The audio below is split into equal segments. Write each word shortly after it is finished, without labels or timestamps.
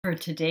For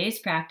today's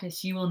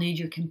practice, you will need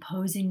your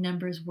composing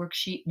numbers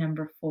worksheet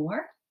number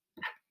 4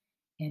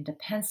 and a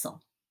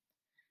pencil.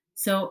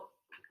 So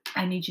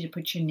I need you to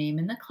put your name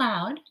in the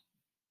cloud,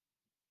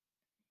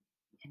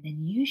 and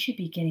then you should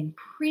be getting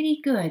pretty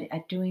good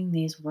at doing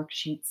these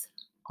worksheets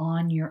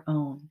on your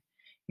own.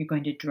 You're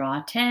going to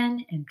draw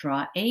 10 and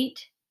draw 8,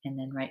 and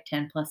then write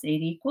 10 plus 8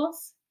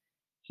 equals.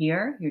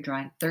 Here, you're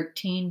drawing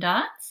 13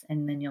 dots,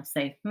 and then you'll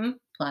say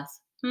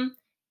plus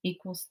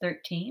equals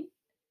 13.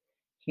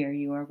 Here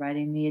you are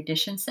writing the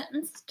addition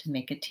sentence to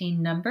make a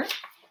teen number.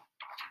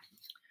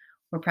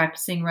 We're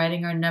practicing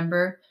writing our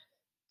number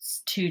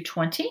to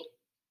 20,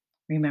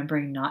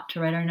 remembering not to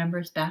write our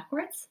numbers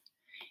backwards.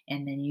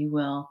 And then you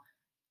will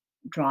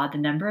draw the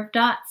number of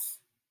dots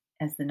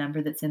as the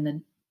number that's in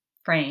the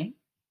frame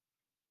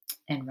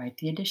and write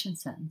the addition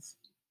sentence.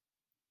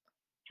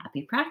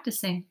 Happy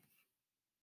practicing.